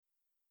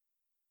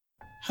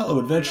Hello,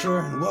 adventurer,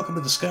 and welcome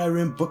to the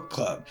Skyrim Book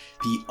Club,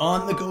 the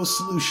on-the-go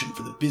solution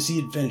for the busy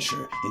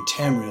adventure in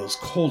Tamriel's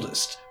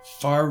coldest,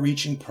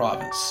 far-reaching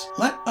province.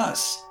 Let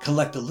us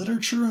collect the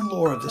literature and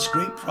lore of this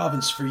great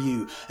province for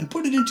you and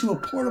put it into a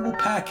portable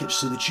package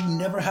so that you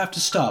never have to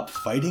stop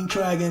fighting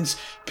dragons,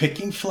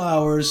 picking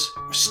flowers,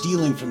 or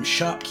stealing from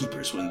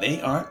shopkeepers when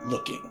they aren't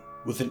looking.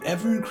 With an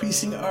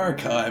ever-increasing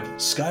archive,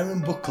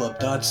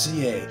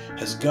 SkyrimBookClub.ca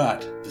has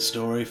got the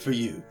story for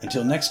you.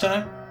 Until next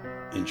time,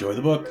 enjoy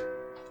the book.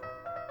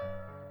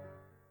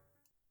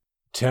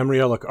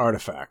 Tamrielic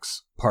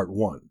Artifacts, Part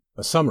 1,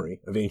 a summary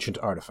of ancient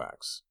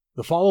artifacts.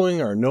 The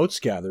following are notes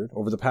gathered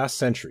over the past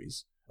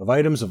centuries of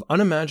items of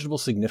unimaginable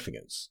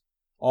significance.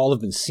 All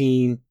have been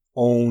seen,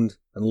 owned,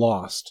 and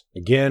lost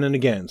again and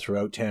again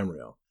throughout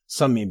Tamriel.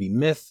 Some may be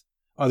myth,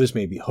 others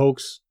may be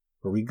hoax,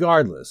 but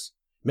regardless,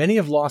 many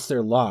have lost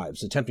their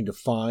lives attempting to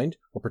find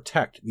or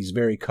protect these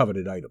very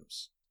coveted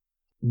items.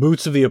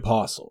 Boots of the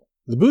Apostle.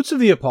 The boots of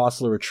the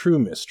Apostle are a true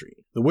mystery.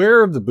 The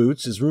wearer of the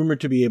boots is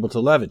rumored to be able to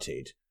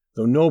levitate,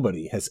 though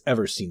nobody has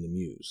ever seen them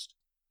used.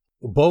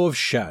 The Bow of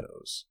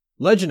Shadows.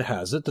 Legend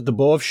has it that the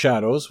Bow of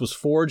Shadows was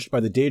forged by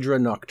the Daedra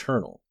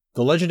Nocturnal.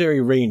 The legendary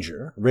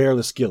ranger,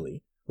 Rareless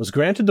Gilly, was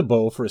granted the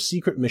bow for a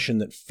secret mission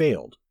that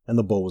failed, and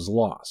the bow was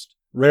lost.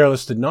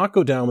 Rareless did not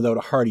go down without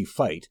a hearty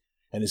fight,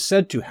 and is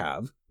said to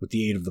have, with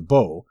the aid of the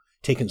bow,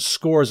 taken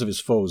scores of his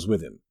foes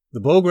with him.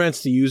 The bow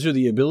grants the user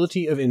the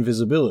ability of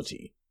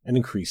invisibility and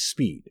increased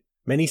speed.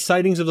 Many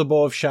sightings of the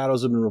Bow of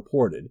Shadows have been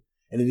reported,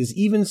 and it is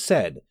even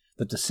said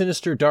that the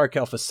sinister dark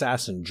elf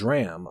assassin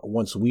Dram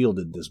once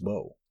wielded this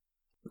bow.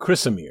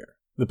 Chrysamere.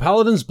 The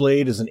Paladin's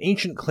Blade is an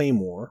ancient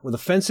claymore with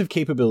offensive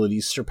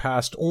capabilities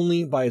surpassed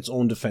only by its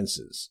own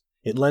defenses.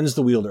 It lends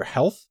the wielder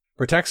health,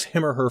 protects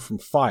him or her from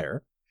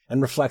fire,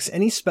 and reflects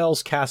any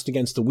spells cast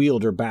against the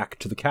wielder back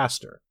to the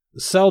caster.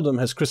 Seldom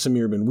has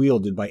Chrysamere been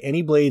wielded by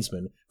any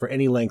bladesman for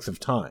any length of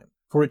time,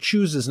 for it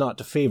chooses not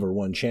to favor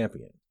one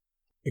champion.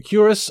 A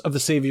Cuirass of the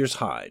Savior's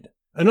Hide.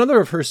 Another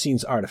of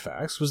Hircine's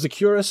artifacts was the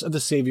Cuirass of the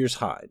Savior's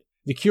Hide.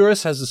 The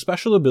cuirass has the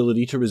special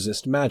ability to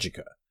resist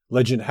magicka.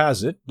 Legend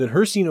has it that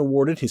Hircine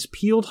awarded his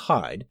peeled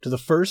hide to the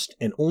first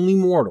and only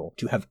mortal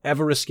to have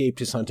ever escaped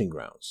his hunting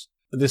grounds.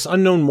 This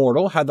unknown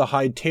mortal had the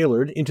hide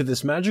tailored into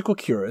this magical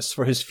cuirass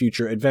for his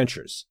future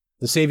adventures.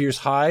 The Savior's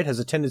Hide has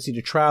a tendency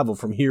to travel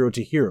from hero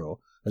to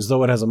hero, as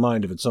though it has a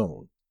mind of its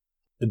own.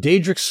 The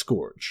Daedric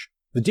Scourge.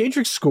 The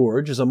Daedric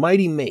Scourge is a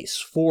mighty mace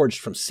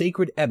forged from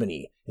sacred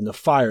ebony in the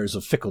fires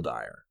of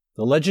Fickledire.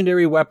 The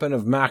legendary weapon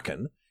of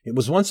Makan, it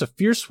was once a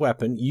fierce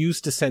weapon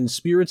used to send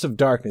spirits of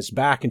darkness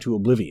back into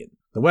oblivion.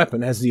 The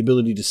weapon has the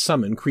ability to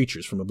summon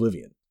creatures from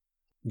oblivion.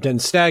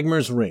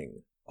 Denstagmer's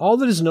Ring. All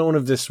that is known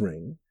of this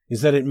ring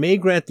is that it may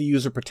grant the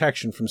user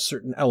protection from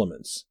certain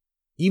elements.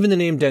 Even the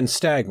name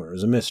Denstagmer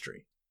is a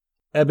mystery.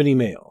 Ebony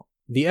Mail.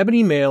 The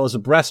Ebony Mail is a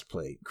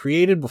breastplate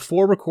created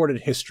before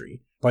recorded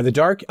history by the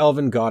dark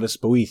elven goddess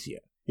Boethia.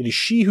 It is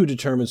she who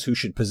determines who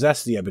should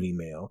possess the Ebony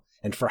Mail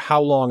and for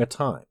how long a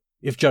time.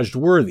 If judged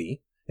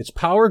worthy, its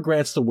power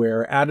grants the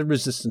wearer added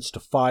resistance to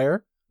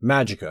fire,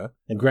 magicka,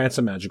 and grants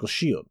a magical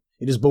shield.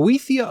 It is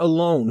Boethia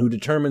alone who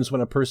determines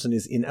when a person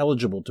is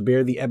ineligible to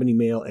bear the Ebony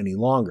Mail any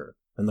longer,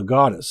 and the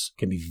goddess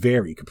can be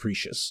very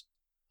capricious.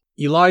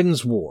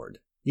 Elaiden's Ward.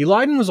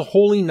 Elaiden was a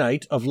holy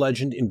knight of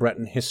legend in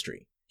Breton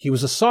history. He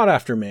was a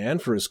sought-after man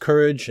for his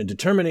courage and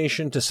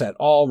determination to set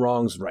all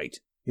wrongs right.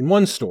 In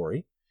one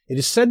story, it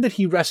is said that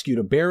he rescued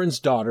a baron's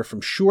daughter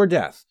from sure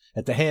death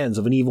at the hands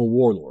of an evil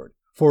warlord.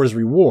 For his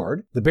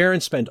reward, the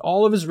baron spent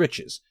all of his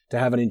riches to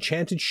have an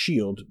enchanted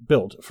shield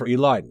built for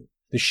Elaiden.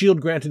 The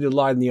shield granted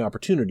Elaiden the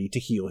opportunity to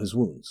heal his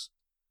wounds.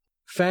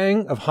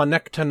 Fang of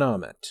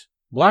Hanektanahmet.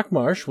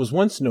 Blackmarsh was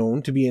once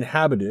known to be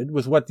inhabited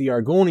with what the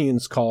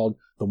Argonians called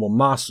the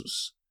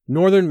Wammasus.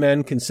 Northern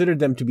men considered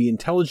them to be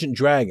intelligent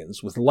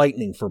dragons with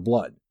lightning for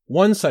blood.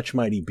 One such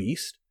mighty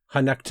beast,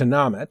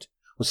 Hanektanahmet,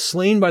 was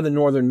slain by the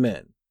northern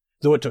men,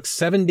 though it took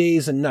 7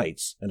 days and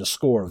nights and a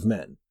score of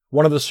men.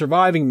 One of the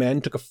surviving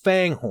men took a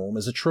fang home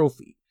as a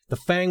trophy. The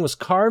fang was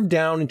carved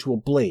down into a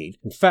blade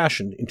and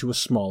fashioned into a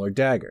smaller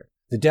dagger.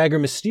 The dagger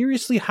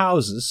mysteriously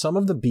houses some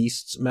of the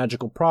beast's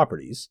magical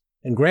properties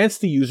and grants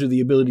the user the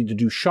ability to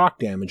do shock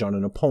damage on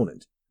an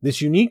opponent. This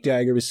unique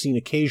dagger is seen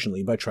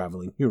occasionally by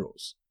traveling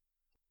heroes.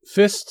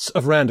 Fists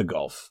of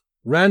Randagulf.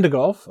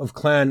 Randagulf of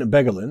Clan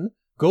Begalin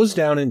goes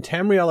down in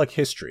Tamrielic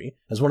history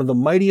as one of the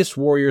mightiest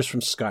warriors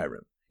from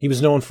Skyrim. He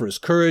was known for his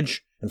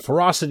courage and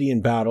ferocity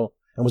in battle,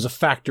 and was a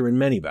factor in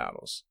many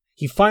battles.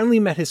 He finally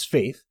met his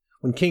fate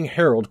when King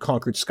Harald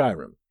conquered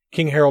Skyrim.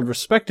 King Harald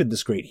respected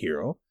this great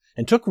hero,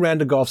 and took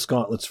Randagulf's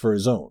gauntlets for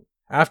his own.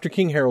 After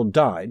King Harald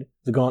died,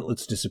 the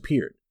gauntlets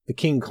disappeared. The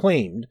king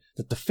claimed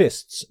that the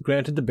fists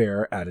granted the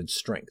bearer added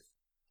strength.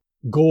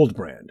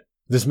 Goldbrand.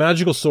 This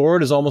magical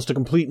sword is almost a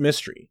complete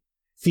mystery.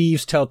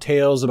 Thieves tell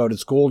tales about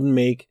its golden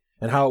make,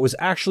 and how it was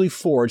actually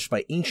forged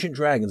by ancient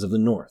dragons of the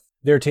north.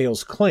 Their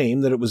tales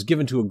claim that it was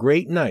given to a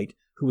great knight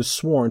who was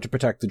sworn to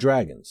protect the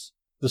dragons.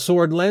 The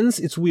sword lends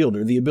its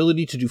wielder the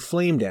ability to do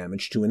flame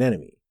damage to an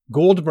enemy.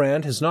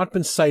 Goldbrand has not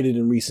been cited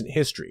in recent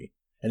history,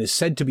 and is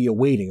said to be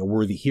awaiting a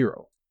worthy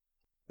hero.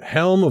 The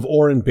Helm of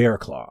Orin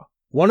Bearclaw.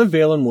 One of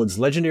Valenwood's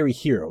legendary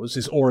heroes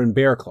is Orin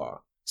Bearclaw.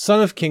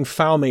 Son of King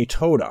Falme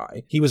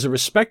Todai, he was a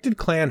respected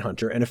clan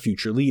hunter and a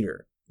future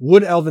leader.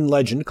 Wood Elven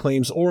legend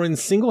claims Orin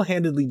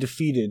single-handedly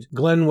defeated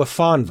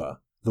Glenwafanva,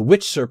 the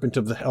witch serpent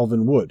of the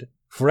Elven Wood,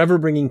 forever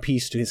bringing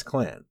peace to his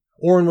clan.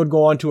 Orin would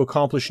go on to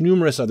accomplish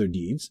numerous other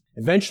deeds,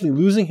 eventually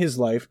losing his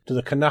life to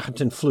the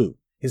Knahaten Flu.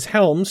 His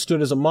helm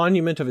stood as a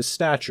monument of his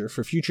stature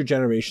for future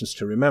generations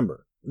to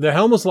remember. The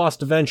helm was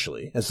lost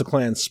eventually, as the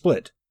clan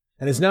split,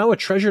 and is now a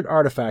treasured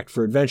artifact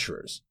for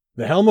adventurers.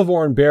 The Helm of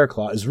Orin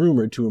Bearclaw is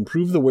rumored to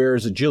improve the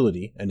wearer's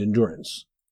agility and endurance.